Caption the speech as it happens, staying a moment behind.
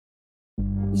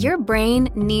Your brain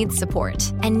needs support,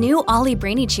 and new Ollie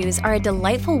Brainy Chews are a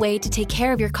delightful way to take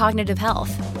care of your cognitive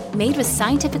health. Made with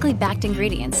scientifically backed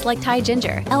ingredients like Thai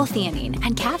ginger, L-theanine,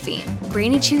 and caffeine,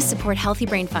 Brainy Chews support healthy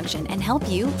brain function and help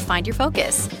you find your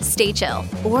focus, stay chill,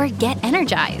 or get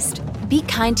energized. Be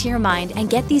kind to your mind and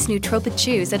get these nootropic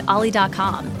chews at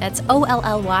ollie.com. That's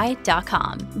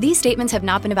OLLY.com. These statements have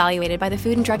not been evaluated by the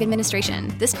Food and Drug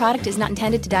Administration. This product is not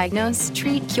intended to diagnose,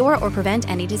 treat, cure, or prevent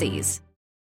any disease.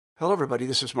 Hello, everybody.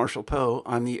 This is Marshall Poe.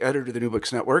 I'm the editor of the New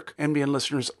Books Network. NBN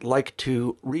listeners like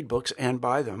to read books and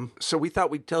buy them. So we thought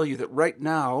we'd tell you that right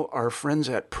now, our friends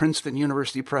at Princeton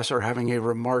University Press are having a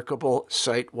remarkable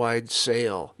site-wide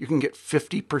sale. You can get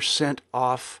 50%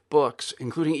 off books,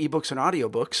 including ebooks and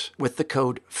audiobooks, with the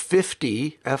code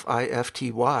 50,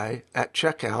 F-I-F-T-Y, at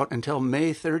checkout until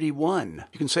May 31.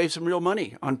 You can save some real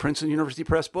money on Princeton University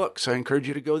Press books. I encourage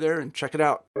you to go there and check it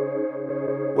out.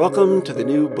 Welcome to the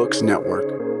New Books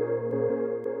Network.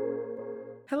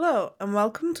 Hello, and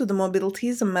welcome to the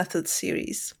Mobilities and Methods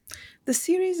series. The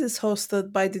series is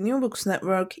hosted by the New Books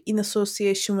Network in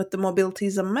association with the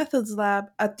Mobilities and Methods Lab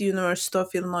at the University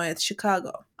of Illinois at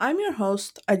Chicago. I'm your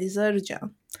host, Aliza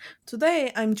Arıcan.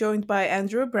 Today, I'm joined by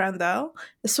Andrew Brandel,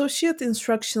 Associate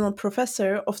Instructional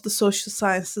Professor of the Social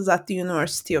Sciences at the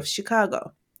University of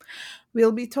Chicago.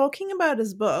 We'll be talking about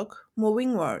his book,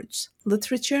 Moving Words,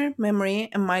 Literature, Memory,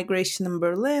 and Migration in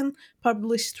Berlin,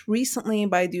 published recently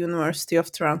by the University of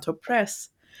Toronto Press.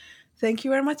 Thank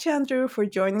you very much, Andrew, for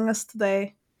joining us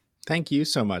today. Thank you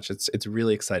so much. It's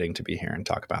really exciting to be here and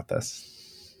talk about this.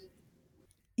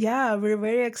 Yeah, we're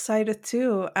very excited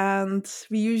too. And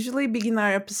we usually begin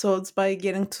our episodes by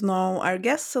getting to know our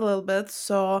guests a little bit.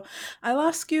 So I'll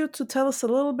ask you to tell us a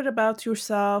little bit about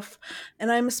yourself.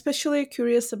 And I'm especially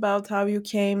curious about how you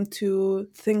came to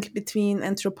think between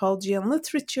anthropology and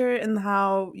literature and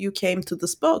how you came to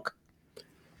this book.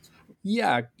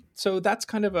 Yeah. So that's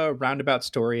kind of a roundabout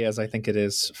story, as I think it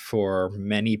is for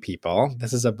many people.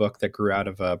 This is a book that grew out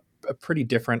of a pretty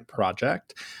different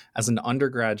project. As an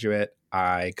undergraduate,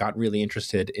 I got really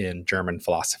interested in German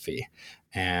philosophy,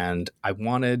 and I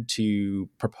wanted to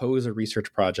propose a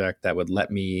research project that would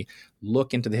let me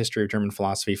look into the history of German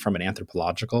philosophy from an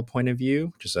anthropological point of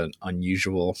view, which is an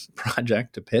unusual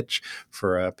project to pitch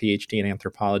for a PhD in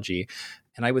anthropology.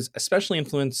 And I was especially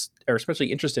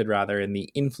interested in the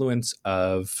influence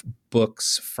of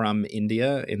books from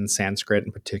India, in Sanskrit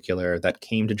in particular, that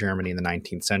came to Germany in the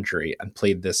 19th century and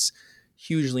played this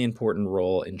hugely important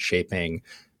role in shaping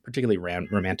particularly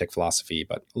romantic philosophy,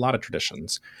 but a lot of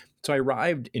traditions. So I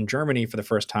arrived in Germany for the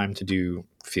first time to do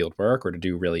field work or to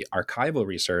do really archival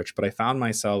research, but I found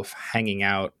myself hanging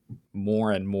out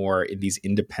more and more in these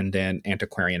independent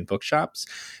antiquarian bookshops,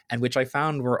 and which I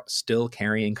found were still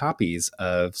carrying copies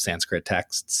of Sanskrit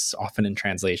texts, often in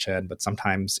translation, but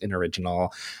sometimes in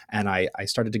original. And I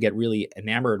started to get really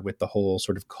enamored with the whole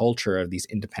sort of culture of these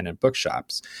independent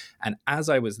bookshops. And as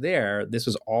I was there, this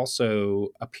was also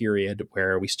a period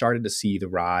where we started to see the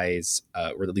rise,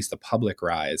 or at least the public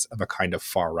rise, of a kind of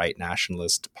far-right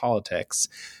nationalist politics,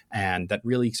 and that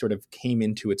really sort of came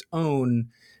into its own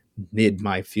mid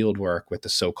my fieldwork with the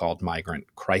so-called migrant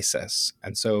crisis.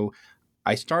 And so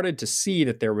I started to see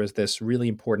that there was this really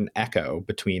important echo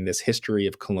between this history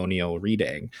of colonial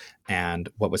reading and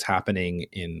what was happening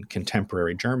in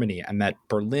contemporary Germany, and that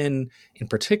Berlin in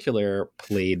particular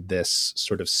played this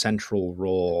sort of central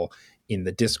role in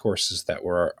the discourses that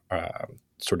were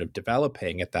sort of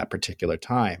developing at that particular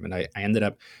time. And I ended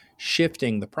up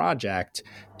shifting the project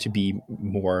to be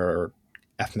more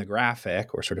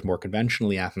ethnographic, or sort of more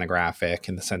conventionally ethnographic,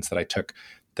 in the sense that I took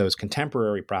those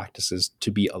contemporary practices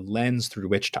to be a lens through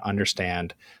which to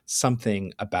understand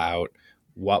something about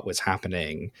what was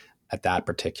happening at that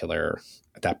particular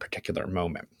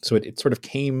moment. So it sort of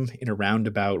came in a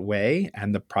roundabout way,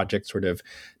 and the project sort of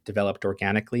developed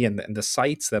organically. And the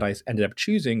sites that I ended up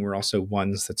choosing were also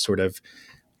ones that sort of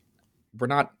were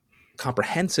not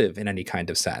comprehensive in any kind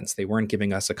of sense. They weren't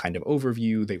giving us a kind of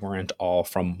overview. They weren't all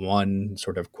from one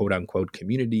sort of quote unquote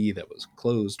community that was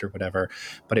closed or whatever,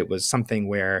 but it was something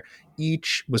where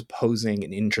each was posing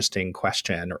an interesting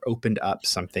question or opened up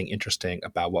something interesting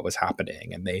about what was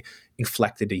happening, and they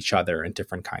inflected each other in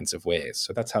different kinds of ways.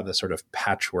 So that's how the sort of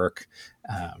patchwork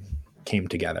came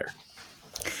together.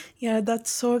 Yeah, that's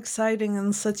so exciting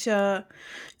and such a,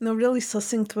 really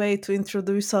succinct way to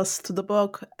introduce us to the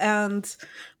book. And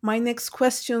my next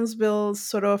questions will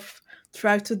sort of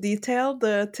try to detail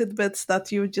the tidbits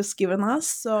that you've just given us.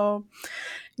 So,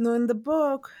 in the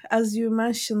book, as you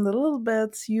mentioned a little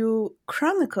bit, you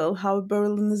chronicle how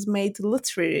Berlin is made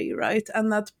literary, right?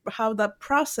 And that how that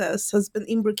process has been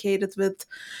imbricated with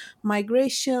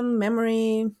migration,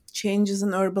 memory, changes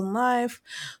in urban life.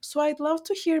 So I'd love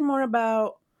to hear more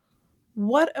about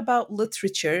what about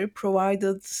literature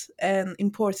provided an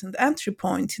important entry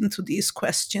point into these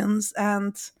questions,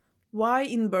 and why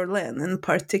in Berlin in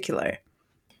particular?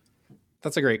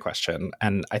 That's a great question.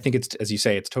 And I think it's, as you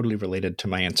say, it's totally related to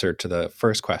my answer to the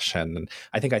first question. And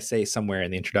I think I say somewhere in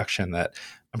the introduction that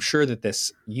I'm sure that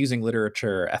this using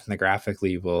literature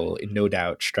ethnographically will no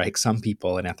doubt strike some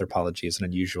people in anthropology as an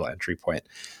unusual entry point.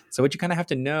 So what you kind of have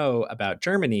to know about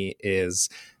Germany is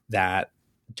that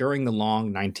during the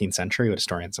long 19th century, what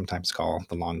historians sometimes call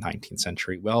the long 19th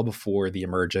century, well before the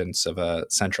emergence of a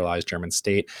centralized German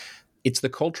state, it's the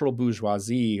cultural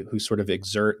bourgeoisie who sort of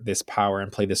exert this power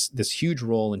and play this huge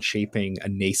role in shaping a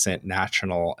nascent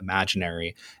national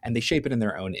imaginary, and they shape it in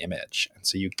their own image. And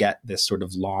so you get this sort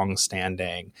of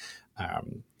long-standing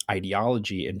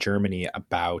ideology in Germany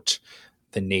about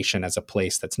the nation as a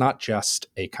place that's not just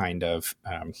a kind of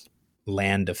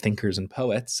land of thinkers and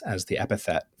poets, as the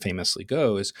epithet famously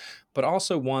goes, but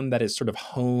also one that is sort of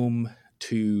home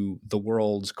to the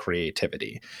world's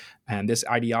creativity. And this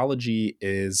ideology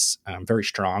is very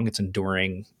strong. It's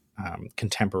enduring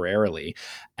contemporarily.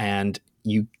 And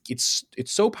it's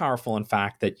so powerful, in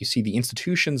fact, that you see the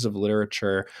institutions of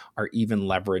literature are even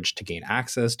leveraged to gain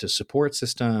access to support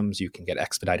systems. You can get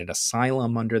expedited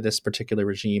asylum under this particular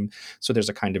regime. So there's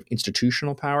a kind of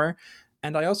institutional power.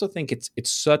 And I also think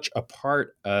it's such a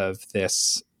part of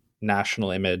this national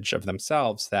image of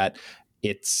themselves that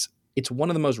it's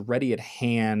one of the most ready at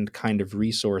hand kind of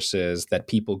resources that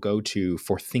people go to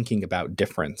for thinking about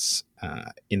difference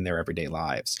in their everyday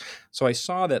lives. So I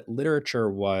saw that literature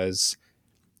was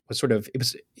sort of,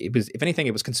 it was if anything,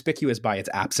 it was conspicuous by its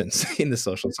absence in the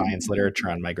social science literature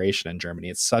on migration in Germany.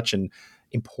 It's such an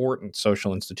important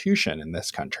social institution in this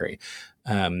country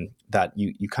that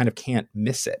you kind of can't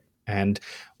miss it. And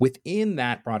within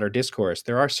that broader discourse,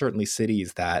 there are certainly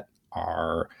cities that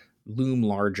loom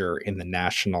larger in the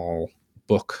national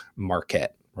book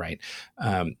market, right?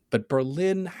 But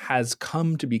Berlin has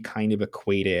come to be kind of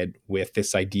equated with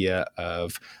this idea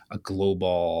of a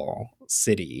global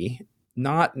city,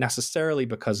 not necessarily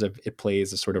because of it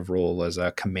plays a sort of role as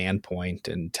a command point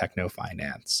in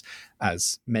techno-finance,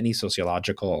 as many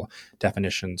sociological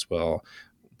definitions will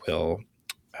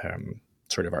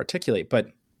sort of articulate, but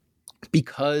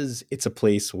because it's a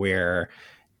place where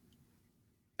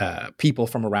people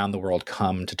from around the world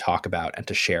come to talk about and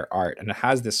to share art. And it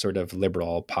has this sort of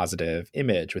liberal, positive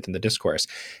image within the discourse.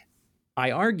 I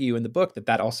argue in the book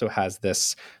that also has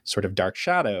this sort of dark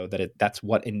shadow, that's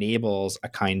what enables a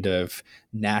kind of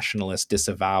nationalist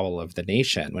disavowal of the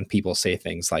nation when people say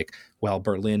things like, well,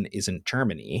 Berlin isn't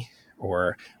Germany.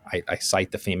 Or I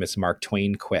cite the famous Mark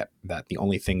Twain quip that the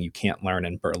only thing you can't learn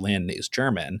in Berlin is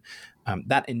German.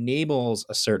 That enables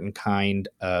a certain kind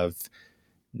of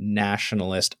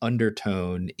nationalist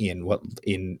undertone in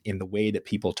the way that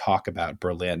people talk about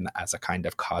Berlin as a kind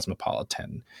of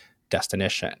cosmopolitan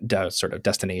destination.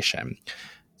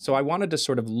 So I wanted to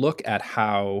sort of look at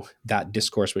how that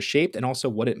discourse was shaped and also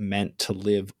what it meant to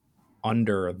live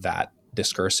under that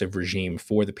discursive regime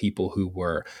for the people who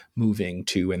were moving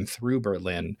to and through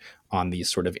Berlin on these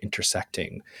sort of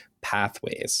intersecting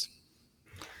pathways.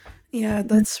 Yeah,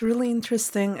 that's really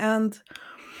interesting. And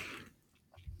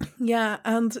yeah,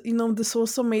 and this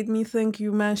also made me think,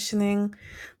 you mentioning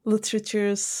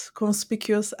literature's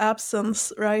conspicuous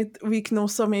absence, right? We can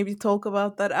also maybe talk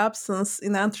about that absence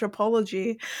in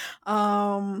anthropology.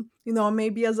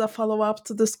 Maybe as a follow-up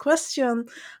to this question,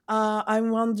 I'm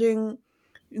wondering,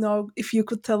 if you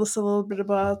could tell us a little bit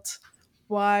about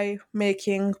why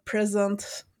making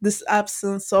present this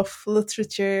absence of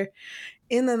literature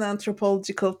in an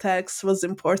anthropological text was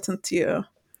important to you.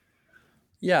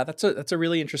 Yeah, that's a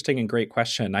really interesting and great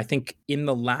question. I think in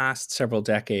the last several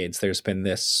decades, there's been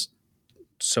this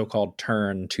so-called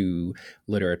turn to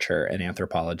literature and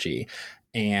anthropology.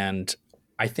 And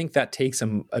I think that takes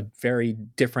a very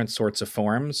different sorts of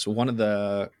forms. One of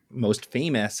the most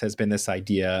famous has been this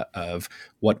idea of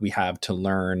what we have to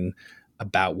learn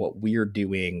about what we're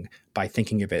doing by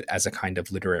thinking of it as a kind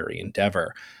of literary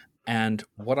endeavor. And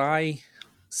what I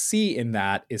see in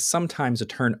that is sometimes a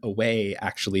turn away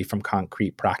actually from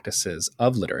concrete practices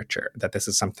of literature, that this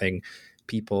is something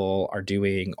people are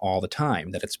doing all the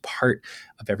time, that it's part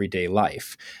of everyday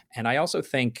life. And I also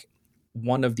think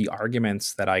one of the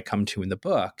arguments that I come to in the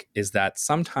book is that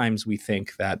sometimes we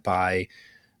think that by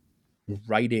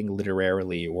writing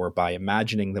literarily or by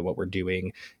imagining that what we're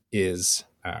doing is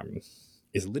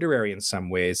literary in some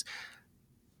ways,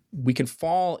 we can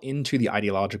fall into the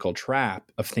ideological trap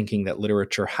of thinking that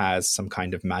literature has some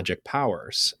kind of magic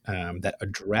powers that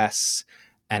address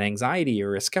an anxiety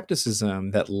or a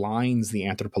skepticism that lines the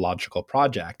anthropological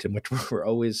project, in which we're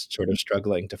always sort of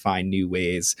struggling to find new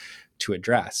ways to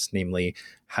address, namely,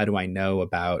 how do I know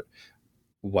about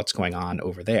what's going on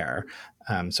over there?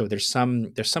 So there's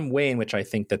some way in which I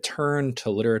think the turn to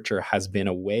literature has been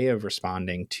a way of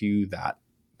responding to that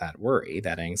worry,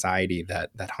 that anxiety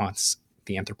that haunts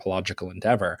the anthropological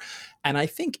endeavor, and I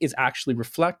think is actually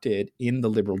reflected in the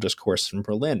liberal discourse from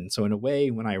Berlin. So in a way,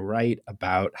 when I write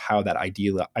about how that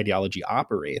ideology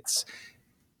operates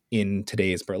in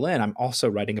today's Berlin, I'm also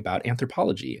writing about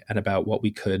anthropology and about what we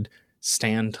could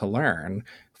stand to learn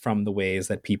from the ways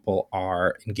that people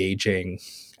are engaging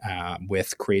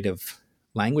with creative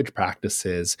language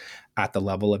practices at the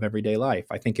level of everyday life.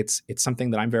 I think it's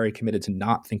something that I'm very committed to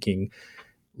not thinking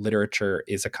literature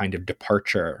is a kind of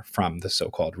departure from the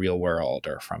so-called real world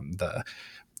or from the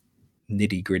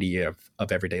nitty-gritty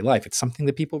of everyday life. It's something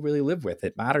that people really live with.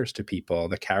 It matters to people.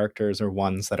 The characters are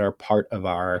ones that are part of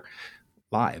our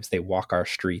lives. They walk our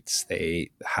streets.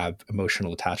 They have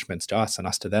emotional attachments to us and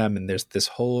us to them. And there's this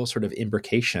whole sort of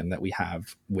imbrication that we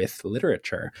have with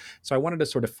literature. So I wanted to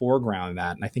sort of foreground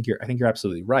that. And I think you're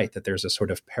absolutely right that there's a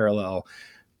sort of parallel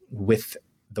with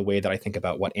the way that I think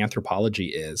about what anthropology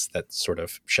is that sort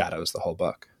of shadows the whole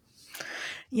book.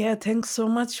 Yeah, thanks so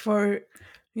much for,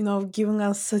 giving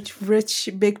us such rich,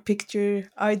 big picture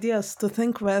ideas to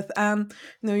think with. And,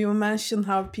 you mentioned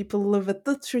how people live with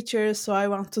literature. So I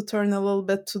want to turn a little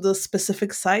bit to the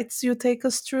specific sites you take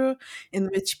us through in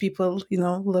which people,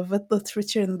 live with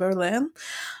literature in Berlin.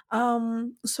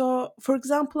 So, for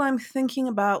example, I'm thinking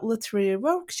about literary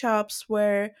workshops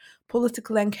where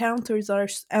political encounters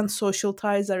and social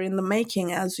ties are in the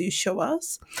making, as you show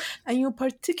us. And you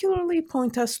particularly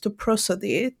point us to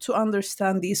prosody to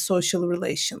understand these social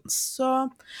relations. So,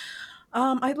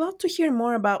 I'd love to hear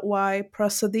more about why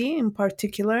prosody in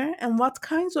particular and what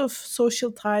kinds of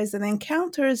social ties and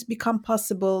encounters become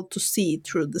possible to see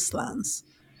through this lens.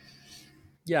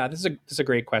 Yeah, this is a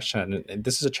great question. And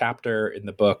this is a chapter in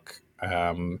the book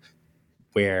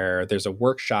where there's a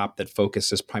workshop that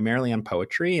focuses primarily on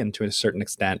poetry and to a certain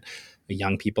extent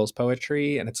young people's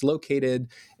poetry. And it's located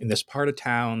in this part of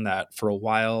town that for a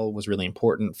while was really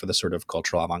important for the sort of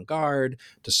cultural avant-garde,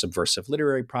 to subversive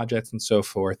literary projects and so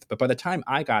forth. But by the time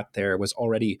I got there, it was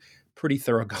already pretty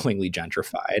thoroughgoingly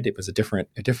gentrified. It was a different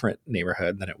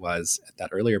neighborhood than it was at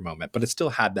that earlier moment, but it still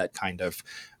had that kind of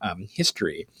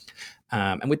history.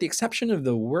 And with the exception of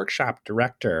the workshop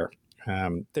director,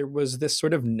 there was this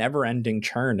sort of never-ending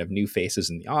churn of new faces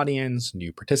in the audience,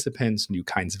 new participants, new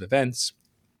kinds of events.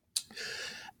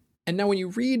 And now when you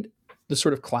read the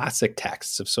sort of classic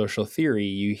texts of social theory,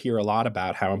 you hear a lot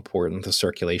about how important the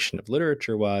circulation of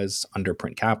literature was under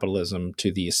print capitalism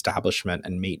to the establishment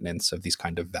and maintenance of these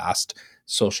kind of vast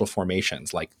social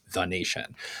formations like the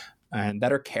nation, and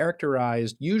that are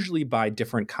characterized usually by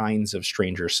different kinds of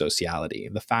stranger sociality.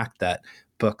 The fact that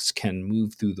books can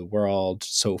move through the world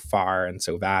so far and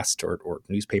so vast, or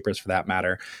newspapers for that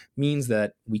matter, means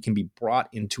that we can be brought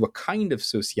into a kind of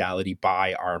sociality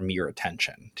by our mere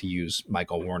attention, to use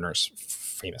Michael Warner's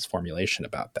famous formulation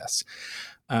about this.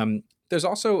 There's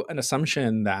also an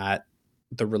assumption that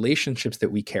the relationships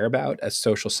that we care about as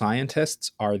social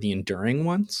scientists are the enduring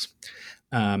ones,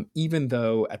 even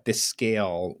though at this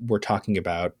scale, we're talking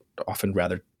about often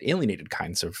rather alienated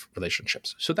kinds of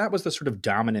relationships. So that was the sort of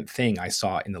dominant thing I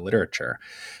saw in the literature.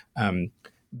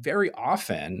 Very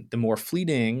often, the more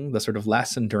fleeting, the sort of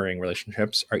less enduring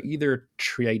relationships are either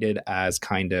treated as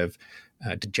kind of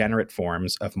degenerate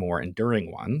forms of more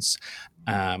enduring ones,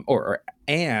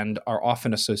 and are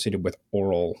often associated with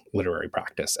oral literary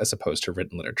practice as opposed to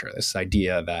written literature. This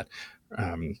idea that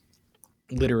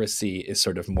literacy is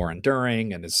sort of more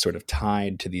enduring and is sort of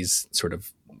tied to these sort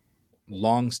of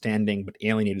long-standing but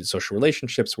alienated social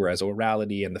relationships, whereas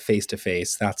orality and the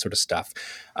face-to-face, that sort of stuff,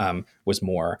 was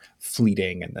more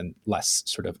fleeting and then less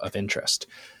sort of interest.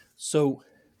 So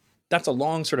that's a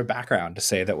long sort of background to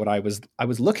say that what I was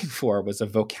looking for was a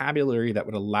vocabulary that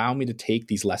would allow me to take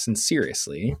these lessons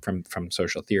seriously from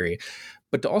social theory,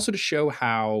 but to show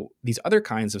how these other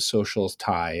kinds of social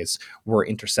ties were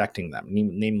intersecting them,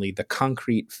 namely the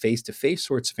concrete face-to-face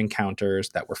sorts of encounters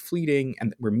that were fleeting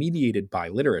and that were mediated by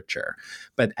literature,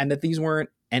 and that these weren't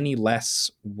any less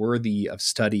worthy of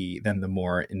study than the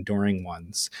more enduring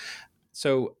ones.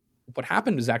 So what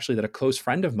happened was actually that a close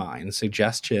friend of mine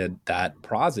suggested that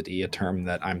prosody, a term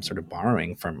that I'm sort of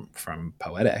borrowing from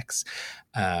poetics,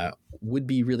 would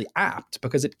be really apt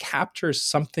because it captures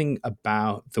something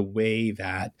about the way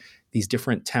that these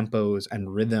different tempos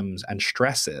and rhythms and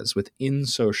stresses within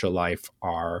social life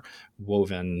are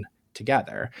woven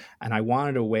together. And I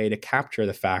wanted a way to capture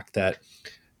the fact that,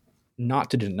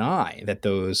 not to deny that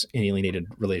those alienated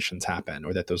relations happen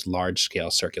or that those large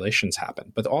scale circulations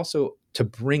happen, but also to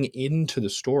bring into the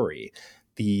story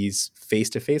these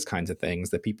face-to-face kinds of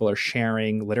things that people are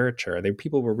sharing literature.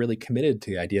 People were really committed to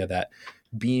the idea that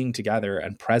being together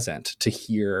and present to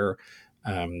hear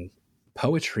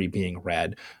poetry being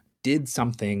read did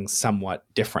something somewhat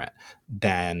different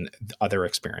than other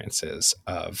experiences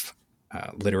of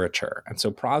literature. And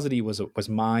so prosody was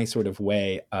my sort of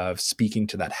way of speaking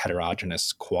to that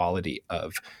heterogeneous quality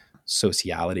of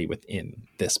sociality within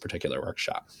this particular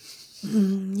workshop.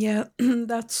 Yeah,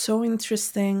 that's so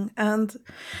interesting. And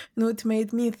it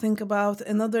made me think about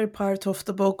another part of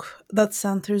the book that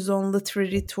centers on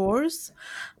literary tours,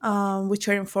 which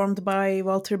are informed by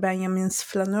Walter Benjamin's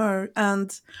flaneur.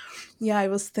 And yeah, I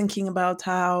was thinking about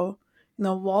how,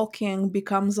 walking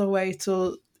becomes a way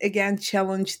to again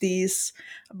challenge these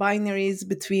binaries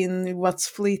between what's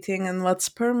fleeting and what's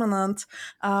permanent.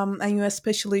 And you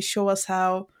especially show us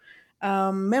how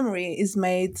memory is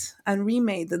made and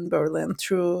remade in Berlin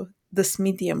through this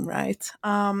medium, right?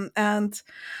 And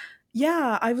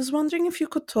yeah, I was wondering if you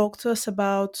could talk to us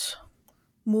about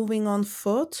moving on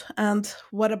foot and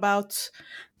what about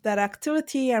that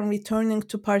activity and returning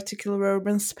to particular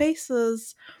urban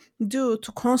spaces do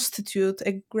to constitute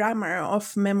a grammar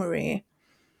of memory.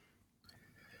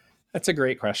 That's a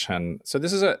great question. So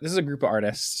this is a group of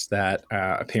artists that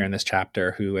appear in this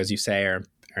chapter who, as you say, are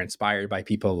inspired by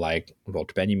people like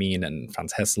Walter Benjamin and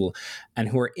Franz Hessel, and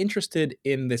who are interested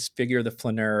in this figure, the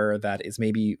flaneur, that is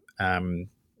maybe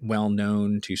well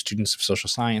known to students of social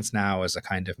science now as a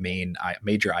kind of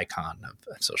major icon of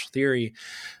social theory.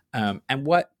 And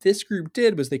what this group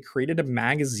did was they created a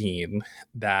magazine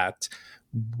that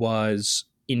was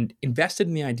invested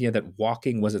in the idea that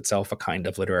walking was itself a kind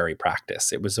of literary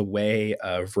practice. It was a way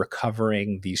of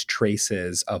recovering these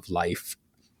traces of life,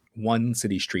 one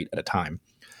city street at a time.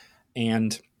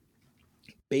 And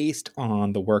based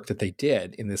on the work that they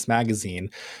did in this magazine,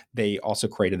 they also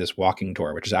created this walking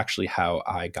tour, which is actually how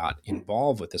I got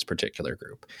involved with this particular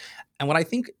group. And what I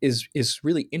think is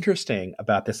really interesting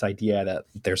about this idea that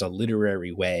there's a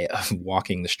literary way of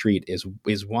walking the street is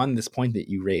one, this point that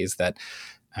you raised that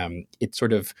it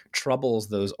sort of troubles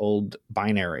those old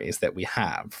binaries that we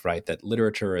have, right? That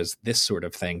literature is this sort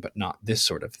of thing, but not this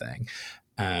sort of thing.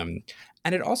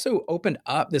 And it also opened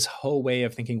up this whole way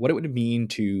of thinking what it would mean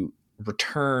to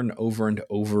return over and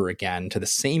over again to the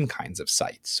same kinds of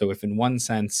sites. So if in one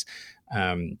sense,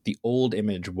 the old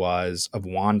image was of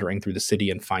wandering through the city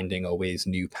and finding always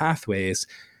new pathways,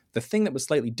 the thing that was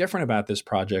slightly different about this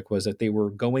project was that they were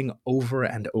going over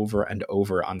and over and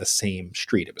over on the same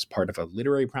street. It was part of a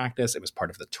literary practice. It was part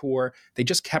of the tour. They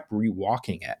just kept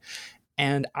rewalking it.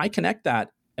 And I connect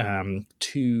that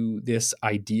to this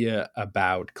idea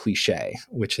about cliché,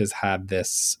 which has had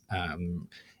this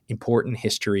important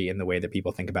history in the way that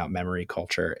people think about memory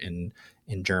culture in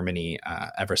Germany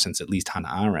ever since at least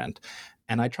Hannah Arendt.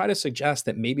 And I try to suggest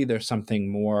that maybe there's something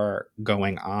more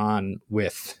going on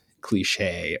with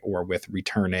cliche or with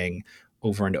returning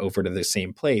over and over to the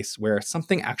same place where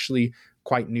something actually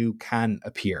quite new can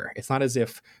appear. It's not as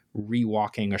if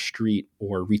rewalking a street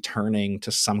or returning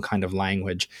to some kind of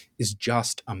language is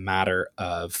just a matter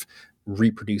of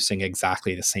reproducing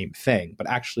exactly the same thing, but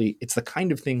actually it's the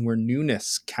kind of thing where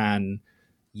newness can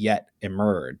yet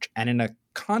emerge. And in a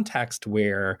context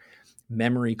where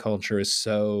memory culture is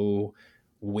so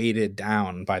weighted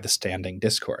down by the standing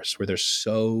discourse, where there's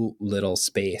so little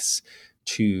space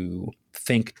to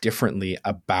think differently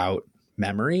about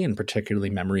memory, and particularly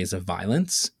memories of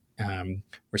violence.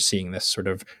 We're seeing this sort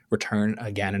of return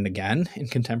again and again in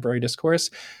contemporary discourse.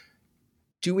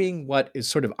 Doing what is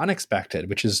sort of unexpected,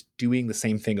 which is doing the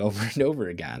same thing over and over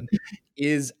again,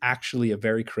 is actually a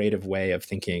very creative way of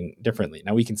thinking differently.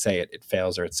 Now, we can say it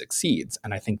fails or it succeeds,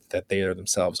 and I think that they are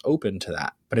themselves open to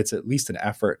that, but it's at least an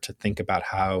effort to think about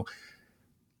how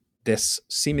this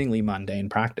seemingly mundane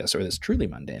practice, or this truly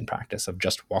mundane practice of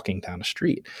just walking down a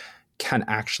street, can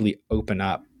actually open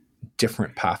up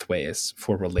different pathways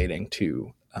for relating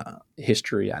to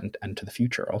history and to the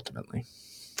future, ultimately.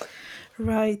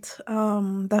 Right.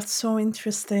 That's so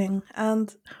interesting.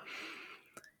 And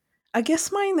I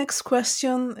guess my next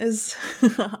question is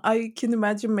I can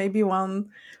imagine maybe one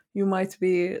you might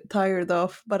be tired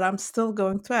of, but I'm still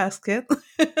going to ask it.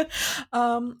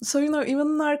 So, even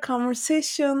in our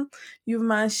conversation, you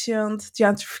mentioned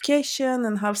gentrification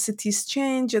and how cities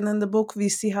change. And in the book, we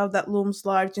see how that looms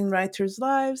large in writers'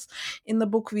 lives. In the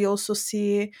book, we also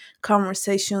see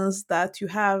conversations that you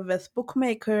have with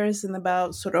bookmakers and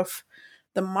about sort of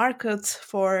the market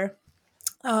for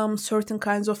certain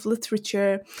kinds of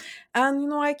literature.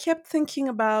 And, I kept thinking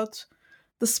about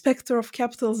the specter of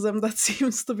capitalism that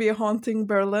seems to be haunting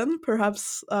Berlin,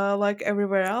 perhaps like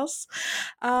everywhere else.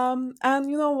 And,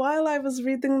 while I was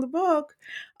reading the book,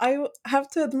 have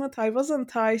to admit I was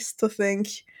enticed to think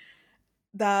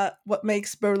that what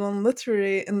makes Berlin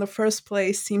literary in the first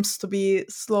place seems to be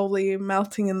slowly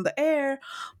melting in the air,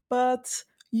 but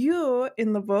you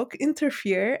in the book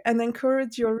interfere and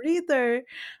encourage your reader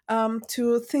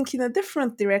to think in a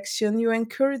different direction. You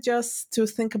encourage us to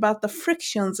think about the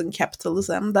frictions in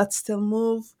capitalism that still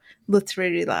move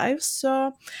literary lives.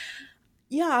 So,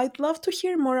 yeah, I'd love to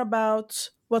hear more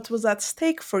about what was at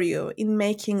stake for you in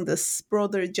making this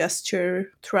broader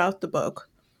gesture throughout the book.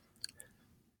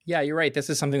 Yeah, you're right. This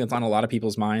is something that's on a lot of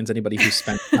people's minds. Anybody who's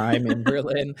spent time in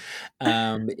Berlin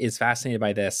is fascinated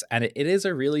by this. And it is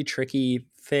a really tricky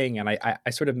thing. And I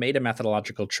sort of made a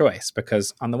methodological choice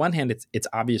because on the one hand, it's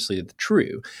obviously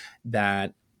true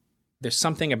that there's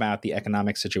something about the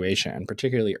economic situation,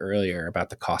 particularly earlier, about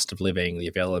the cost of living, the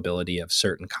availability of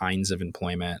certain kinds of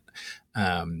employment,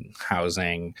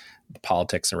 housing, the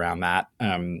politics around that.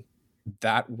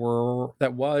 That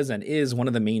was and is one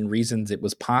of the main reasons it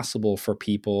was possible for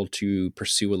people to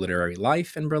pursue a literary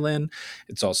life in Berlin.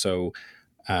 It's also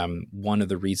one of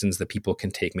the reasons that people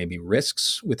can take maybe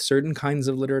risks with certain kinds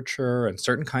of literature and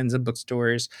certain kinds of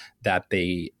bookstores that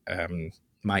they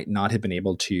might not have been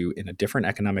able to in a different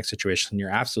economic situation. You're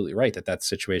absolutely right that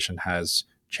situation has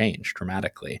changed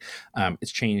dramatically.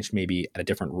 It's changed maybe at a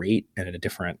different rate and at a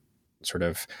different sort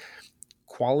of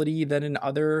quality than in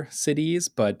other cities,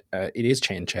 but it is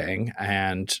changing,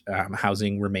 and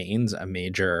housing remains a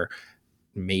major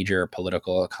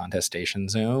political contestation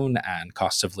zone, and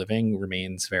cost of living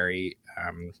remains very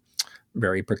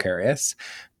precarious.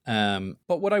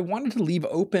 But what I wanted to leave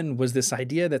open was this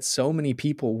idea that so many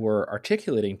people were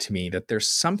articulating to me, that there's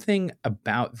something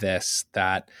about this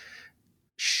that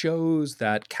shows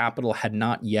that capital had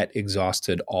not yet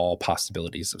exhausted all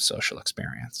possibilities of social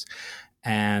experience,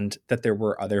 and that there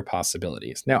were other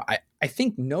possibilities. Now, I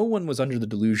think no one was under the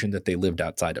delusion that they lived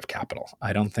outside of capital.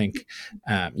 I don't think,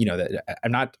 that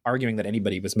I'm not arguing that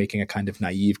anybody was making a kind of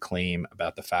naive claim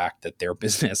about the fact that their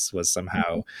business was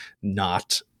somehow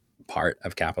not part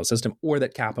of capital system, or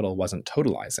that capital wasn't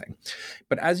totalizing.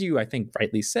 But as you, I think,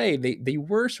 rightly say, they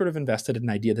were sort of invested in an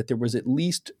idea that there was at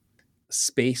least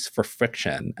space for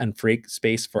friction and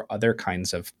space for other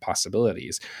kinds of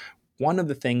possibilities. One of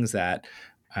the things that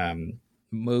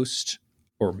most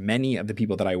or many of the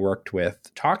people that I worked with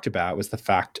talked about was the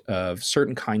fact of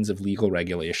certain kinds of legal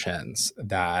regulations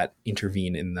that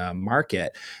intervene in the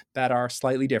market that are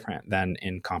slightly different than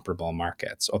in comparable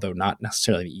markets, although not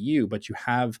necessarily the EU, but you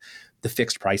have the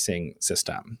fixed pricing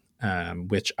system,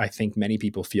 which I think many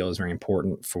people feel is very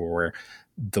important for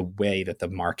the way that the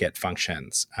market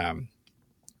functions.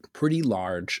 Pretty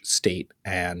large state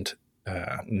and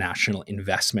national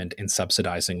investment in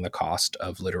subsidizing the cost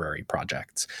of literary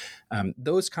projects.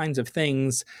 Those kinds of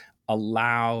things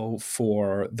allow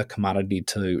for the commodity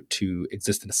to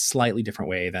exist in a slightly different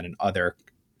way than in other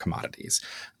commodities.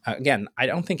 Again, I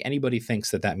don't think anybody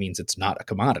thinks that means it's not a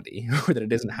commodity or that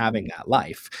it isn't having that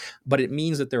life, but it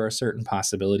means that there are certain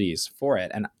possibilities for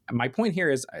it. And my point here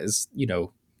is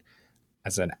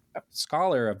as a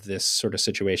scholar of this sort of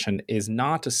situation, is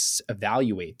not to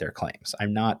evaluate their claims.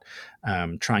 I'm not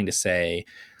trying to say,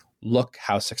 look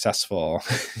how successful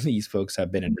these folks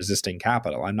have been in resisting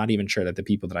capital. I'm not even sure that the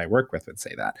people that I work with would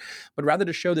say that, but rather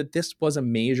to show that this was a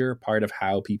major part of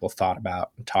how people thought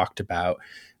about and talked about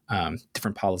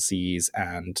different policies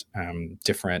and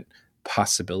different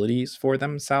possibilities for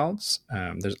themselves.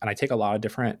 And I take a lot of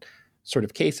different sort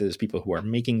of cases, people who are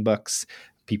making books,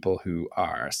 people who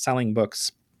are selling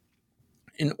books,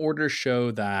 in order to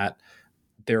show that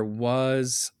there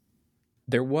was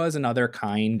another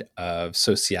kind of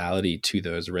sociality to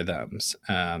those rhythms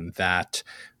that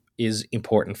is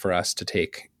important for us to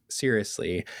take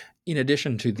seriously, in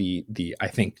addition to the I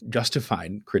think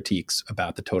justified critiques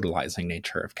about the totalizing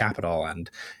nature of capital and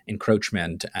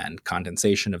encroachment and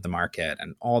condensation of the market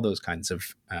and all those kinds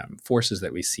of forces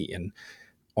that we see in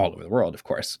all over the world, of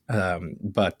course.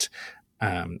 But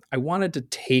I wanted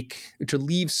to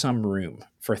leave some room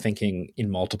for thinking in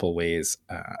multiple ways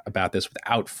about this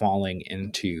without falling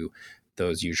into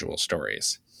those usual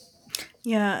stories.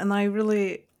 Yeah, and I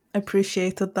really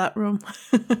appreciated that room.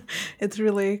 It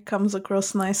really comes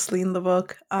across nicely in the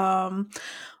book.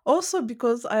 Also,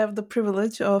 because I have the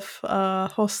privilege of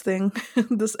hosting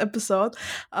this episode,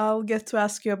 I'll get to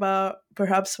ask you about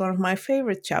perhaps one of my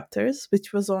favorite chapters,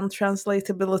 which was on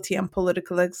translatability and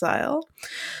political exile.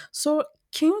 So,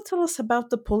 can you tell us about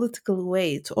the political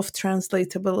weight of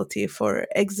translatability for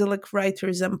exilic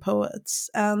writers and poets?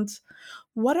 And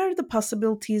what are the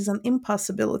possibilities and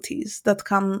impossibilities that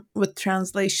come with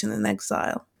translation in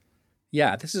exile?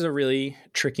 Yeah, this is a really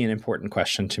tricky and important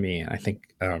question to me. I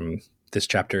think this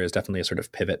chapter is definitely a sort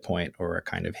of pivot point or a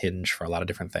kind of hinge for a lot of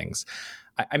different things.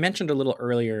 I mentioned a little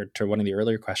earlier to one of the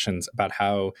earlier questions about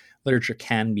how literature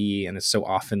can be and is so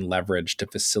often leveraged to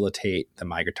facilitate the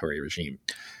migratory regime.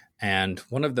 And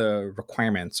one of the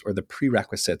requirements or the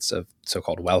prerequisites of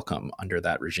so-called welcome under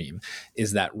that regime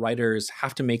is that writers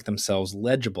have to make themselves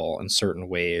legible in certain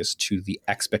ways to the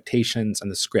expectations and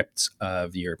the scripts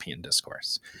of European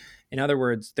discourse. In other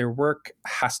words, their work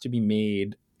has to be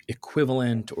made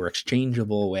equivalent or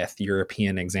exchangeable with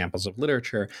European examples of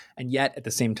literature, and yet at the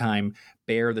same time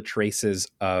bear the traces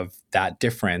of that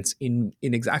difference in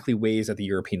exactly ways that the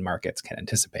European markets can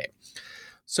anticipate.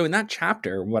 So in that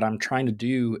chapter, what I'm trying to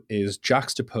do is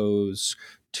juxtapose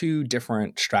two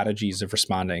different strategies of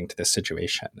responding to this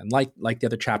situation. And like the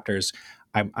other chapters,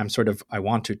 I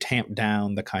want to tamp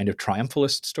down the kind of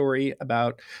triumphalist story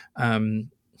about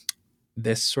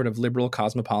this sort of liberal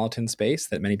cosmopolitan space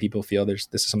that many people feel this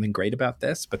is something great about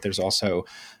this, but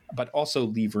also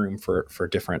leave room for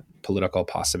different political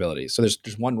possibilities. So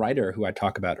there's one writer who I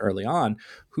talk about early on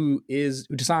who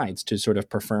decides to sort of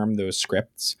perform those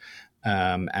scripts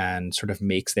and sort of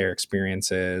makes their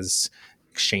experiences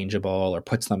exchangeable or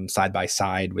puts them side by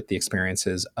side with the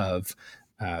experiences of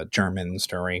Germans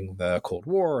during the Cold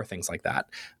War or things like that.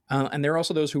 And there are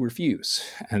also those who refuse.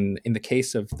 And in the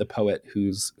case of the poet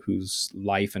whose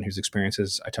life and whose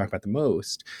experiences I talk about the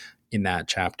most in that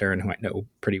chapter and who I know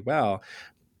pretty well,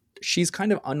 she's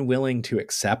kind of unwilling to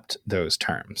accept those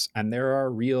terms. And there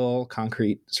are real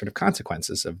concrete sort of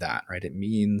consequences of that, right? It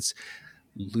means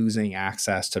losing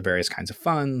access to various kinds of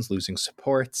funds, losing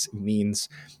supports. It means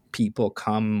people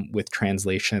come with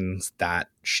translations that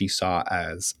she saw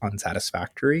as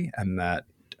unsatisfactory and that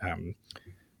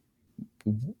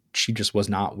she just was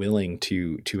not willing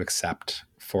to accept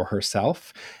for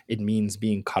herself. It means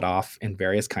being cut off in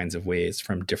various kinds of ways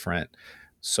from different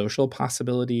social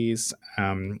possibilities.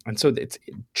 And so it's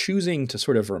choosing to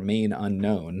sort of remain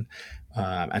unknown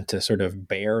and to sort of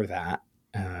bear that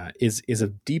is a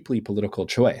deeply political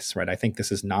choice, right? I think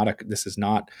this is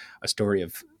not a story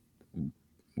of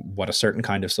what a certain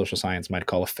kind of social science might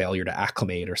call a failure to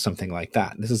acclimate or something like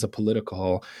that. This is a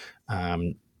political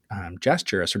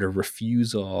gesture, a sort of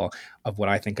refusal of what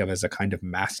I think of as a kind of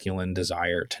masculine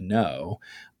desire to know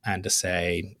and to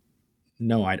say,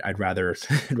 no, I'd rather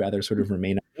I'd rather sort of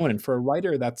remain unknown. And for a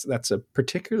writer, that's a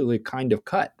particularly kind of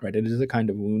cut, right? It is a kind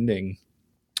of wounding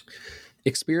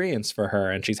experience for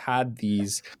her, and she's had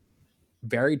these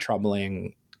very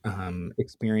troubling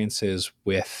experiences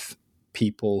with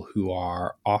people who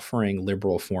are offering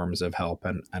liberal forms of help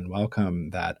and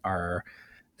welcome that are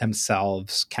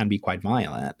themselves can be quite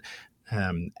violent.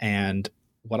 And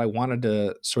what I wanted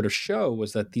to sort of show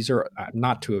was that these are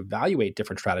not to evaluate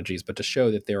different strategies, but to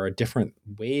show that there are different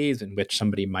ways in which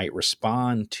somebody might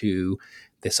respond to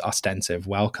this ostensive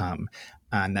welcome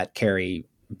and that carry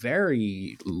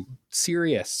very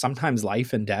serious, sometimes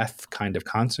life and death kind of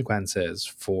consequences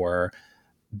for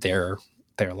their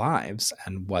lives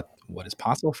and what is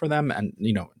possible for them, and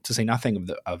to say nothing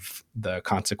of the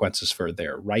consequences for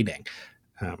their writing.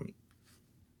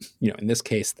 In this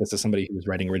case, this is somebody who was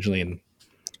writing originally in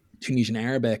Tunisian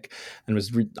Arabic and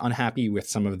was unhappy with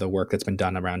some of the work that's been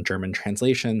done around German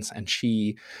translations, and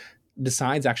she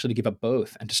decides actually to give up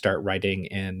both and to start writing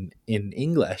in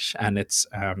English. And it's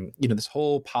this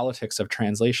whole politics of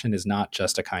translation is not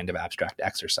just a kind of abstract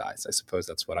exercise. I suppose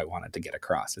that's what I wanted to get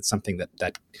across. It's something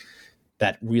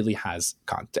that really has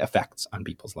effects on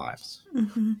people's lives.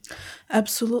 Mm-hmm.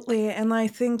 Absolutely. And I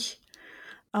think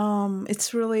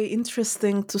it's really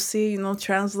interesting to see,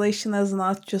 translation as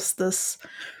not just this,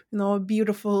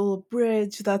 beautiful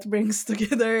bridge that brings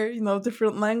together,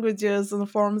 different languages and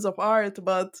forms of art,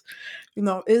 but,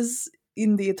 is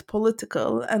indeed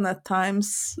political and at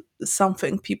times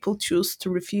something people choose to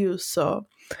refuse. So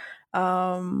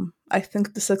I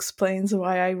think this explains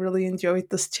why I really enjoyed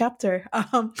this chapter.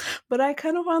 But I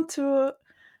kind of want to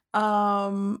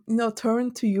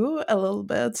turn to you a little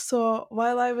bit. So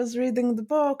while I was reading the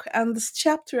book and this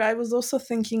chapter, I was also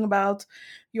thinking about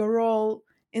your role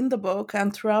in the book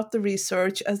and throughout the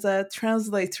research as a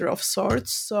translator of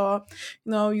sorts. So,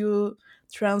 you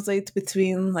translate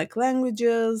between like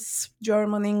languages,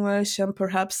 German, English, and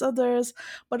perhaps others.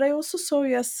 But I also saw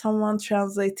you as someone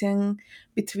translating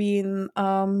between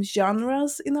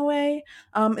genres in a way,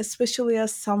 especially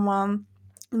as someone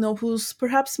who's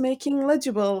perhaps making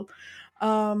legible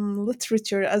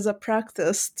literature as a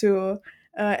practice to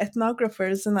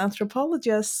ethnographers and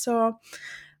anthropologists. So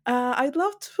I'd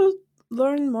love to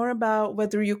learn more about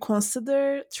whether you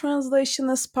consider translation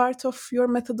as part of your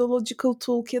methodological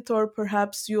toolkit, or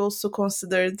perhaps you also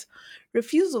considered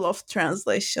refusal of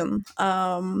translation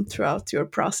throughout your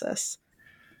process.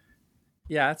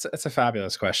 Yeah, it's a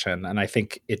fabulous question, and I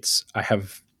think I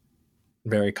have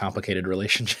very complicated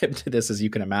relationship to this, as you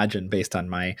can imagine, based on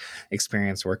my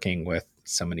experience working with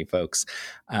so many folks.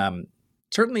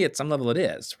 Certainly, at some level, it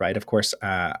is right. Of course,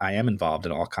 I am involved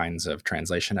in all kinds of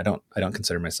translation. I don't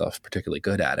consider myself particularly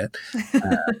good at it.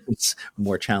 It's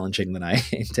more challenging than I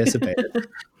anticipated.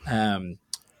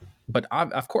 But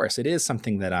of course, it is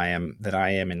something that I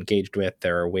am engaged with.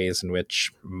 There are ways in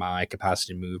which my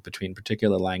capacity to move between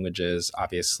particular languages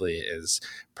obviously is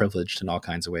privileged in all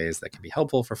kinds of ways that can be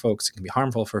helpful for folks. It can be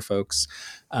harmful for folks.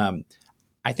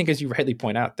 I think, as you rightly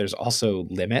point out, there's also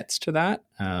limits to that.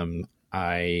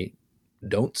 I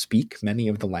don't speak many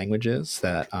of the languages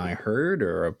that I heard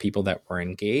or people that were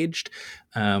engaged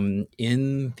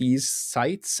in these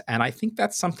sites. And I think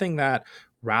that's something that,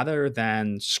 rather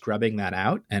than scrubbing that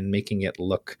out and making it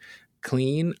look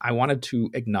clean, I wanted to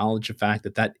acknowledge the fact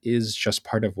that that is just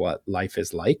part of what life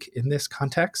is like in this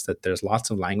context, that there's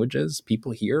lots of languages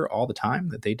people hear all the time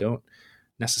that they don't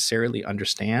necessarily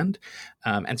understand.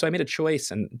 And so I made a choice,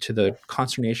 and to the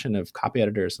consternation of copy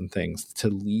editors and things, to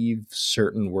leave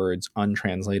certain words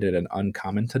untranslated and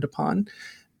uncommented upon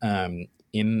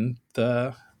in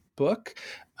the book,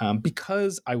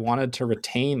 because I wanted to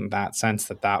retain that sense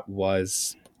that that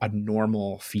was a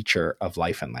normal feature of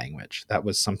life and language. That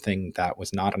was something that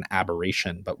was not an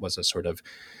aberration, but was a sort of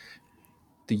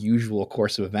the usual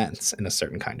course of events in a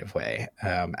certain kind of way.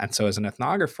 And so as an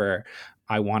ethnographer,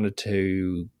 I wanted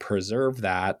to preserve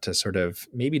that, to sort of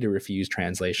maybe to refuse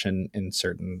translation in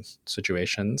certain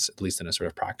situations, at least in a sort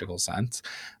of practical sense,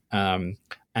 and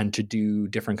to do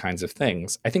different kinds of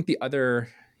things. I think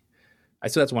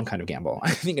so that's one kind of gamble.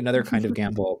 I think another kind of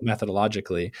gamble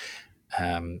methodologically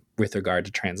with regard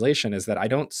to translation is that I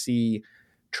don't see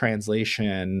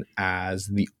translation as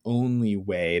the only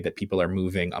way that people are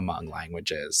moving among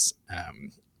languages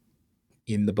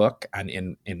in the book and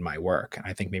in my work. And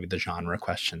I think maybe the genre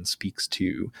question speaks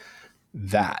to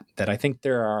that I think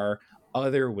there are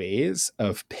other ways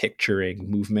of picturing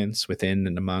movements within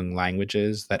and among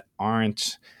languages that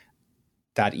aren't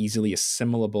that easily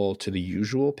assimilable to the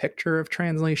usual picture of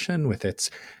translation, with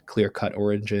its clear-cut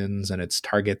origins and its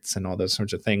targets and all those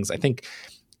sorts of things. I think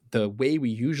the way we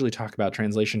usually talk about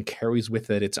translation carries with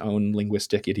it its own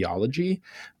linguistic ideology.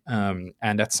 And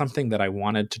that's something that I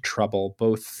wanted to trouble,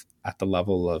 both at the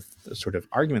level of the sort of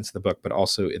arguments of the book, but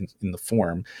also in the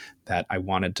form that I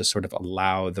wanted to sort of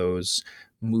allow those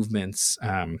movements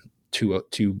to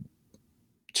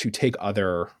take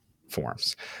other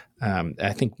forms.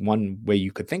 I think one way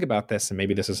you could think about this, and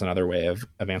maybe this is another way of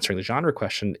answering the genre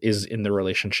question, is in the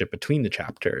relationship between the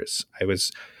chapters. I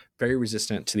was very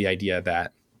resistant to the idea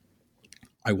that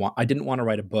I didn't want to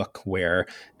write a book where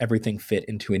everything fit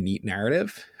into a neat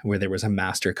narrative, where there was a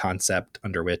master concept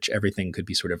under which everything could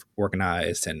be sort of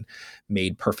organized and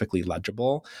made perfectly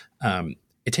legible.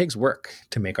 It takes work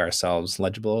to make ourselves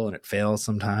legible, and it fails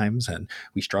sometimes, and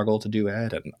we struggle to do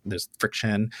it, and there's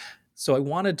friction. So I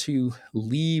wanted to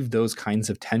leave those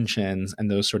kinds of tensions and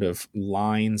those sort of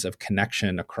lines of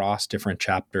connection across different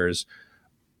chapters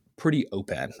pretty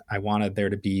open. I wanted there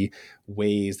to be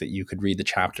ways that you could read the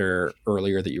chapter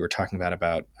earlier that you were talking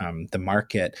about the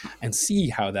market, and see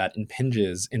how that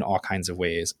impinges in all kinds of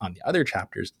ways on the other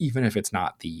chapters, even if it's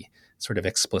not the sort of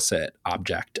explicit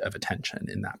object of attention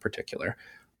in that particular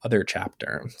other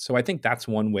chapter. So I think that's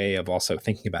one way of also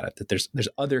thinking about it, that there's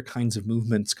other kinds of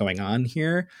movements going on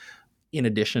here, in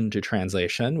addition to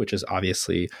translation, which is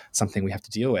obviously something we have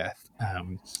to deal with.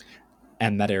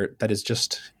 And it's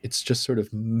just sort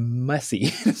of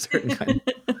messy in a certain kind.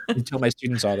 I tell my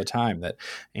students all the time that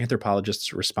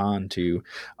anthropologists respond to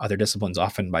other disciplines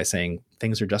often by saying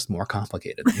things are just more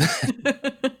complicated.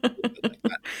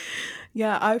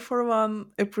 Yeah, I for one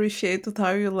appreciated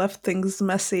how you left things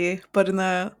messy, but in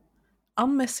a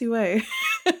unmessy way.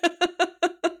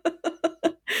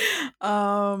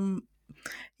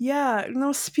 Yeah,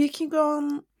 speaking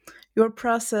on your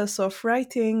process of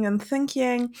writing and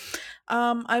thinking,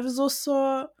 I was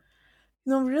also,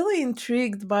 really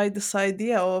intrigued by this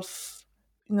idea of,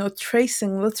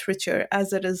 tracing literature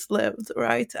as it is lived,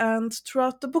 right? And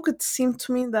throughout the book, it seemed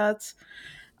to me that,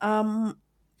 um,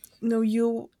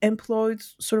 you employed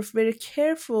sort of very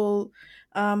careful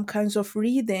kinds of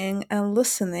reading and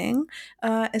listening,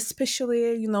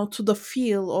 especially, to the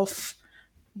feel of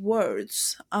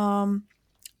words.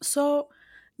 So,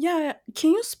 yeah,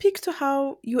 can you speak to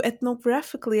how you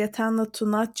ethnographically attended to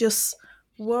not just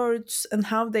words and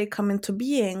how they come into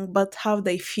being, but how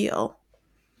they feel?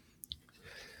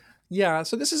 Yeah,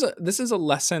 so this is a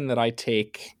lesson that I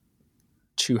take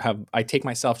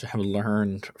myself to have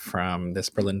learned from this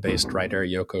Berlin-based writer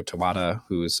Yoko Tawada,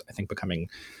 who's I think becoming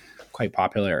quite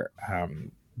popular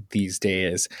these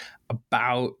days,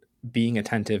 about being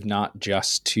attentive not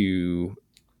just to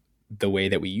the way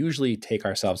that we usually take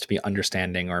ourselves to be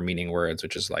understanding or meaning words,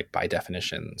 which is like by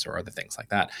definitions or other things like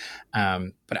that.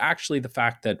 But actually the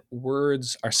fact that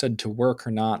words are said to work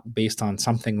or not based on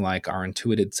something like our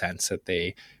intuitive sense that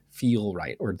they feel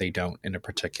right or they don't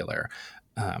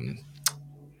um,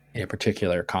 in a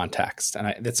particular context.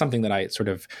 And that's something that I sort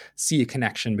of see a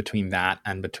connection between that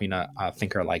and between a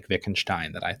thinker like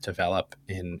Wittgenstein that I develop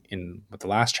in with the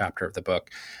last chapter of the book.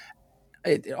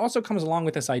 It also comes along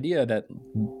with this idea that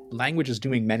language is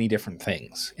doing many different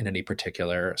things in any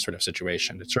particular sort of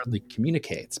situation. It certainly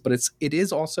communicates, but it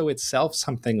is also itself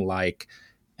something like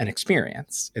an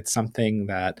experience. It's something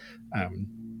that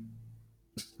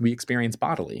we experience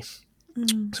bodily.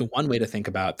 So one way to think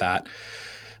about that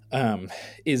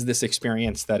is this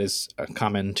experience that is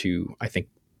common to, I think,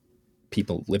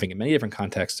 people living in many different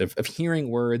contexts of hearing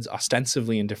words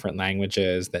ostensibly in different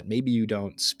languages that maybe you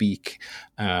don't speak,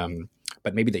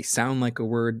 but maybe they sound like a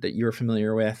word that you're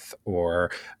familiar with,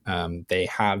 or they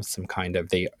have some kind of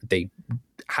they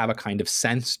have a kind of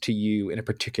sense to you in a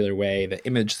particular way. The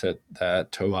image that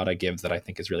Tawada gives that I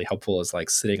think is really helpful is like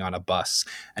sitting on a bus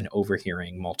and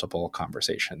overhearing multiple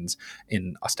conversations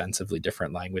in ostensibly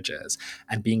different languages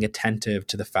and being attentive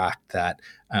to the fact that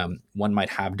one might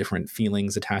have different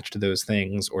feelings attached to those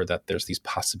things, or that there's these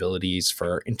possibilities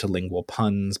for interlingual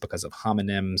puns because of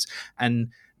homonyms, and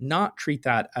not treat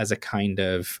that as a kind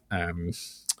of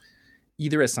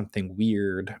either as something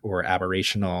weird or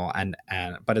aberrational, and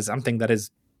but as something that is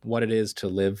what it is to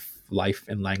live life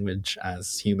in language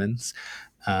as humans,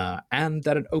 and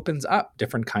that it opens up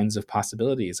different kinds of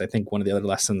possibilities. I think one of the other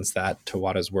lessons that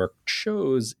Tawada's work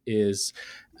shows is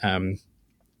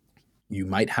you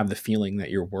might have the feeling that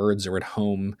your words are at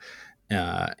home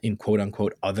in quote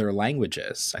unquote other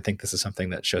languages. I think this is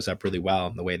something that shows up really well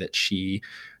in the way that she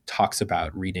talks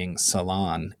about reading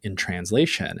Salon in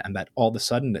translation, and that all of a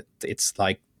sudden it's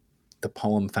like the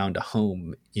poem found a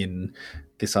home in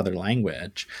this other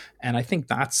language. And I think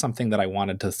that's something that I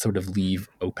wanted to sort of leave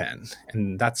open.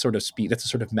 And that's that's a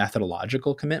sort of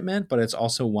methodological commitment, but it's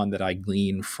also one that I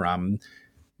glean from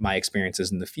my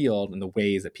experiences in the field and the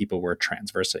ways that people were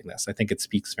transversing this. I think it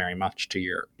speaks very much to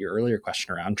your earlier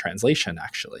question around translation,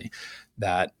 actually,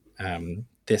 that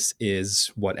this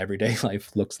is what everyday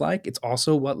life looks like. It's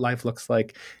also what life looks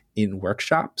like in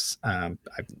workshops. I've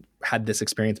had this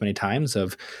experience many times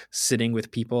of sitting with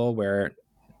people where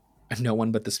no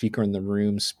one but the speaker in the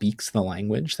room speaks the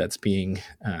language that's being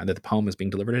that the poem is being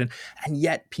delivered in, and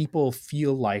yet people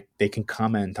feel like they can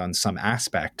comment on some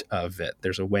aspect of it.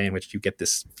 There's a way in which you get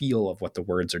this feel of what the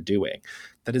words are doing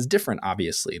that is different,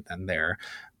 obviously, than their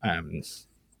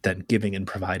than giving and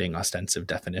providing ostensive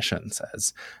definitions,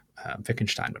 as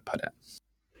Wittgenstein would put it.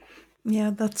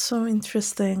 Yeah, that's so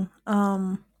interesting.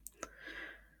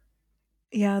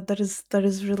 Yeah, that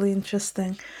is really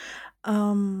interesting.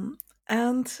 And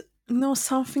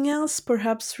something else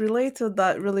perhaps related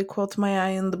that really caught my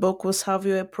eye in the book was how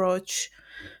you approach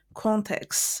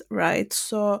context, right?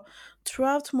 So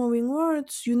throughout Moving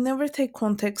Words, you never take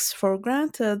context for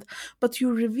granted, but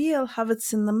you reveal how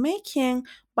it's in the making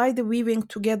by the weaving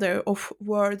together of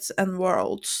words and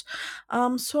worlds.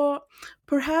 So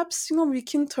perhaps we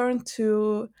can turn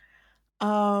to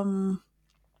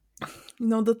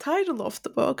the title of the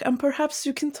book, and perhaps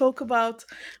you can talk about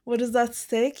what is at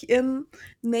stake in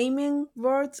naming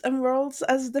words and worlds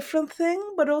as a different thing,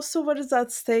 but also what is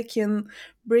at stake in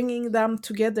bringing them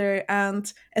together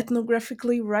and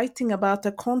ethnographically writing about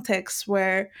a context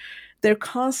where they're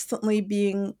constantly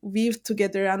being weaved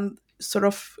together and sort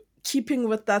of keeping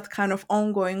with that kind of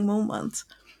ongoing movement.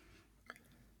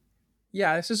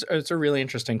 Yeah, it's a really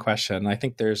interesting question. I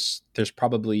think there's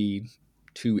probably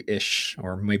two-ish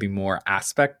or maybe more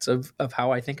aspects of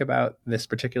how I think about this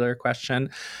particular question.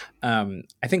 I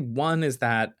think one is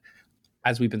that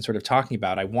as we've been sort of talking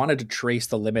about, I wanted to trace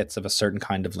the limits of a certain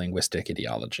kind of linguistic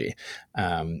ideology,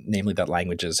 namely that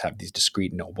languages have these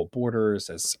discrete knowable borders,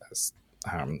 as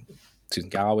Susan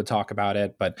Gao would talk about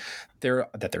it, but they're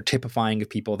typifying of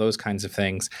people, those kinds of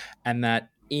things, and that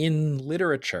in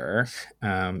literature,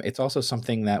 it's also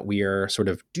something that we are sort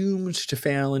of doomed to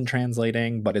fail in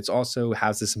translating, but it's also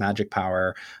has this magic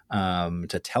power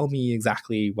to tell me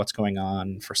exactly what's going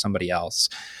on for somebody else.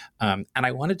 And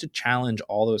I wanted to challenge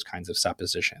all those kinds of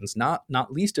suppositions, not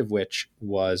least of which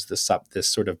was this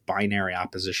sort of binary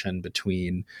opposition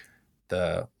between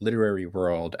the literary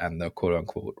world and the quote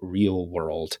unquote real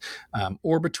world,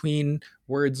 or between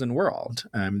words and world.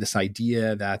 This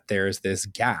idea that there's this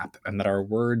gap and that our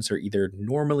words are either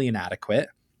normally inadequate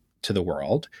to the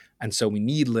world, and so we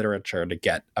need literature to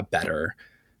get a better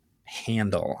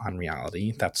handle on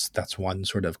reality. That's one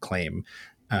sort of claim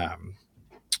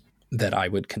that I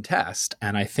would contest.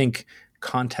 And I think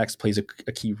context plays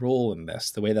a key role in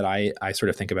this. The way that I sort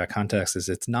of think about context is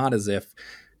it's not as if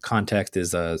context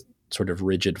is a sort of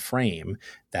rigid frame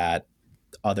that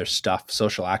other stuff,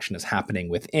 social action is happening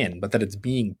within, but that it's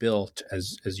being built,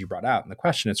 as you brought out in the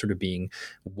question, it's sort of being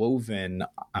woven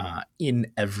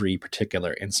in every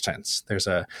particular instance. There's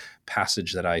a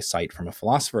passage that I cite from a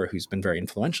philosopher who's been very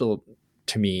influential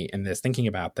to me in this, thinking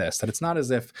about this, that it's not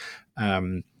as if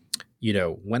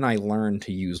when I learn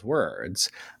to use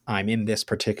words, I'm in this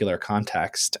particular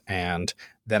context and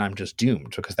then I'm just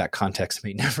doomed because that context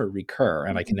may never recur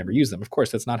and I can never use them. Of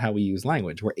course, that's not how we use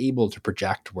language. We're able to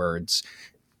project words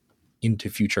into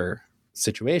future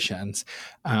situations,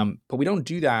 but we don't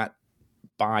do that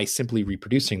by simply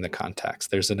reproducing the context.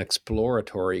 There's an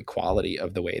exploratory quality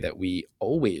of the way that we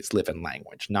always live in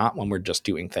language, not when we're just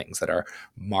doing things that are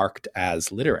marked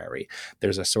as literary.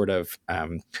 There's a sort of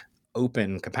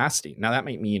open capacity. Now, that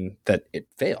might mean that it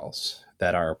fails,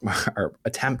 that our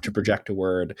attempt to project a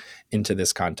word into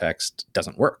this context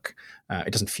doesn't work.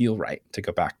 It doesn't feel right, to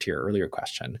go back to your earlier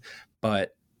question.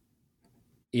 But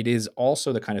it is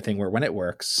also the kind of thing where when it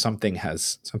works, something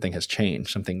has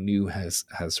changed, something new has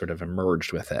sort of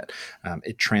emerged with it.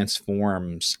 It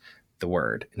transforms the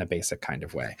word in a basic kind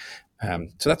of way.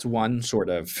 So that's one sort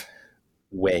of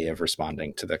way of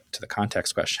responding to the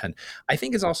context question. I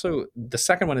think is also the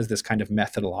second one is this kind of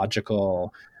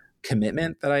methodological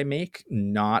commitment that I make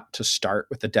not to start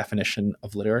with the definition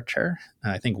of literature.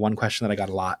 I think one question that I got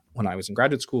a lot when I was in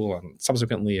graduate school and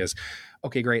subsequently is,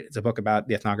 okay, great, it's a book about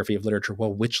the ethnography of literature.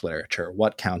 Well, which literature?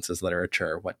 What counts as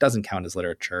literature? What doesn't count as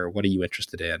literature? What are you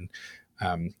interested in?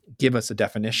 Give us a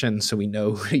definition so we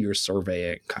know who you're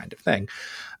surveying, kind of thing.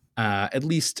 At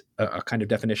least a kind of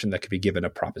definition that could be given a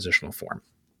propositional form.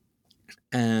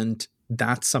 And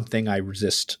that's something I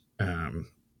resist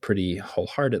pretty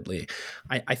wholeheartedly.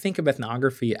 I think of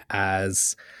ethnography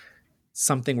as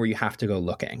something where you have to go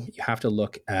looking. You have to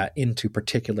look into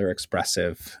particular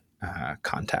expressive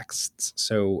contexts.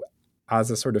 So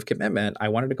as a sort of commitment, I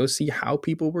wanted to go see how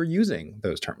people were using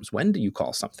those terms. When do you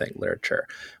call something literature?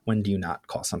 When do you not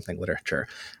call something literature?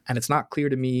 And it's not clear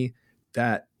to me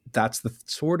that that's the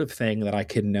sort of thing that I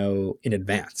can know in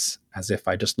advance, as if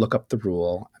I just look up the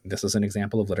rule, this is an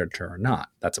example of literature or not.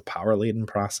 That's a power-laden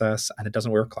process, and it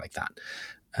doesn't work like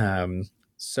that.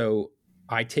 So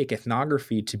I take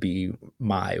ethnography to be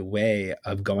my way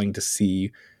of going to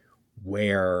see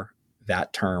where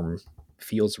that term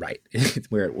feels right,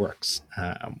 where it works,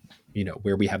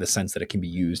 where we have the sense that it can be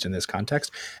used in this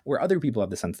context, where other people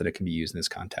have the sense that it can be used in this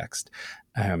context.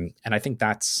 And I think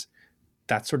that's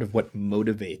sort of what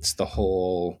motivates the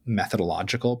whole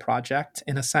methodological project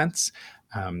in a sense.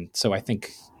 So I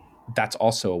think that's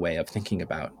also a way of thinking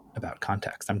about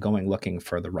context. I'm going looking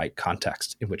for the right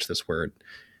context in which this word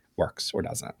works or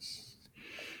doesn't.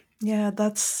 Yeah,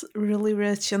 that's really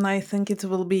rich. And I think it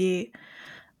will be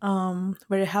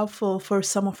very helpful for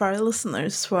some of our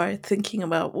listeners who are thinking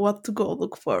about what to go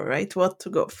look for, right? What to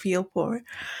go feel for.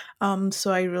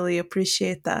 So I really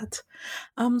appreciate that.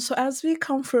 So as we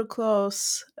come for a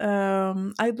close,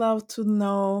 I'd love to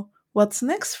know what's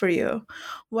next for you.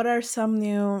 What are some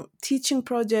new teaching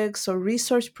projects or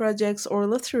research projects or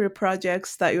literary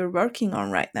projects that you're working on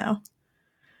right now?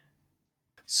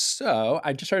 So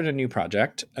I just started a new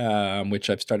project,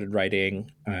 which I've started writing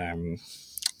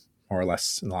more or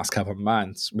less in the last couple of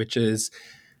months, which is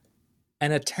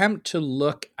an attempt to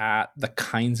look at the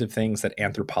kinds of things that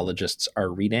anthropologists are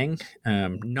reading,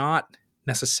 not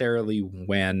necessarily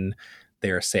when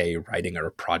they're, say, writing a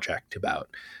project about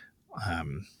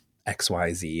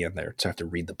XYZ and they're to have to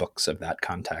read the books of that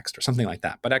context or something like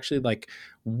that, but actually like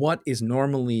what is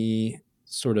normally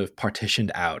sort of partitioned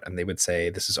out, and they would say,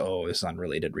 this is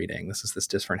unrelated reading. This is this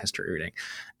different history reading.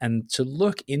 And to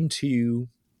look into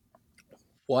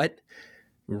what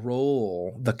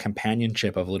role the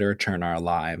companionship of literature in our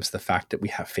lives, the fact that we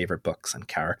have favorite books and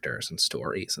characters and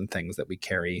stories and things that we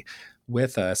carry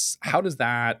with us, how does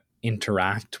that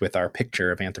interact with our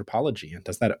picture of anthropology? And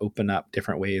does that open up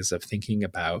different ways of thinking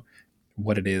about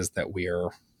what it is that we're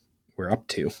up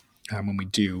to when we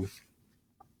do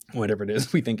whatever it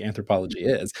is we think anthropology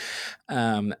is?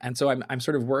 And so I'm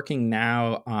sort of working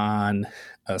now on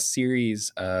a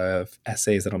series of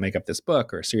essays that'll make up this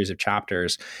book, or a series of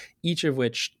chapters, each of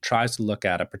which tries to look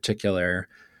at a particular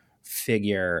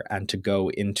figure and to go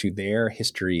into their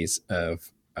histories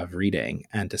of reading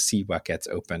and to see what gets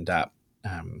opened up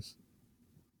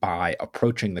by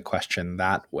approaching the question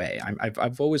that way.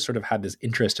 I've always sort of had this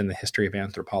interest in the history of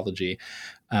anthropology,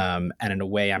 and in a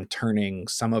way I'm turning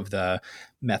some of the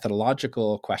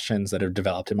methodological questions that have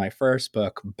developed in my first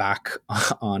book back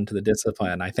onto the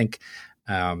discipline. I think,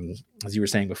 as you were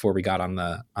saying before we got on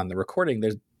the recording,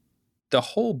 the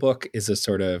whole book is a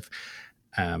sort of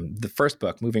the first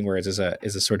book, Moving Words, is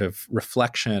a sort of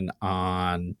reflection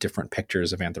on different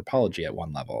pictures of anthropology at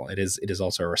one level. It is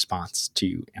also a response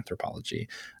to anthropology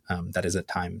that is at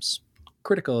times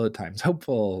critical, at times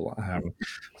hopeful.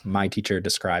 My teacher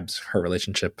describes her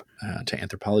relationship to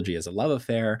anthropology as a love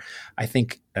affair. I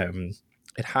think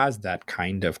it has that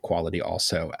kind of quality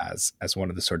also as one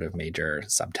of the sort of major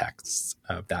subtexts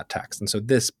of that text. And so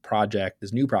this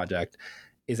new project,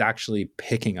 is actually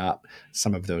picking up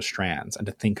some of those strands and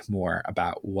to think more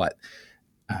about what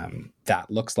that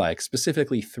looks like,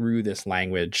 specifically through this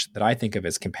language that I think of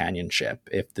as companionship.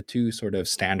 If the two sort of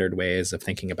standard ways of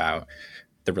thinking about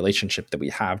the relationship that we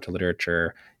have to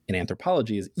literature in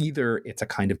anthropology is either it's a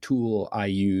kind of tool I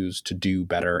use to do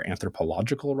better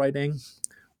anthropological writing,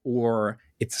 or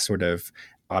it's a sort of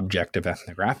objective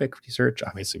ethnographic research,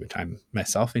 obviously, which I'm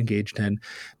myself engaged in.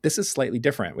 This is slightly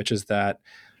different, which is that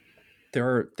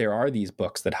there are these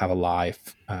books that have a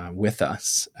life with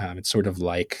us. It's sort of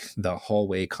like the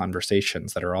hallway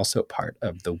conversations that are also part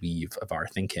of the weave of our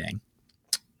thinking.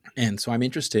 And so I'm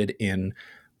interested in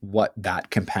what that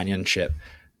companionship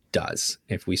does.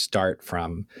 If we start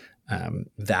from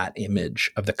that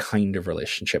image of the kind of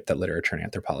relationship that literature and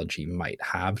anthropology might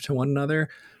have to one another,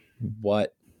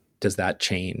 what does that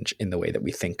change in the way that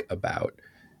we think about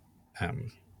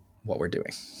what we're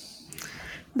doing?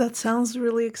 That sounds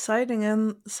really exciting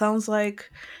and sounds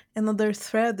like another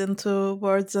thread into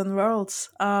Words and Worlds.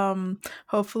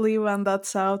 Hopefully, when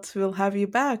that's out, we'll have you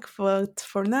back. But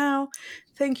for now,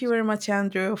 thank you very much,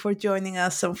 Andrew, for joining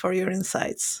us and for your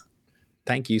insights.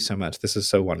 Thank you so much. This is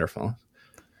so wonderful.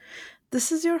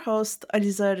 This is your host,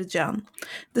 Aliza Arıcan.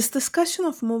 This discussion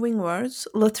of moving words,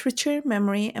 literature,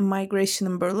 memory, and migration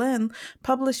in Berlin,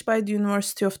 published by the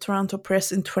University of Toronto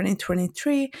Press in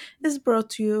 2023, is brought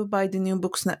to you by the New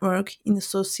Books Network in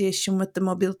association with the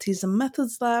Mobilities and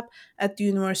Methods Lab at the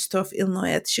University of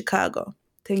Illinois at Chicago.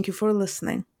 Thank you for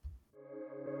listening.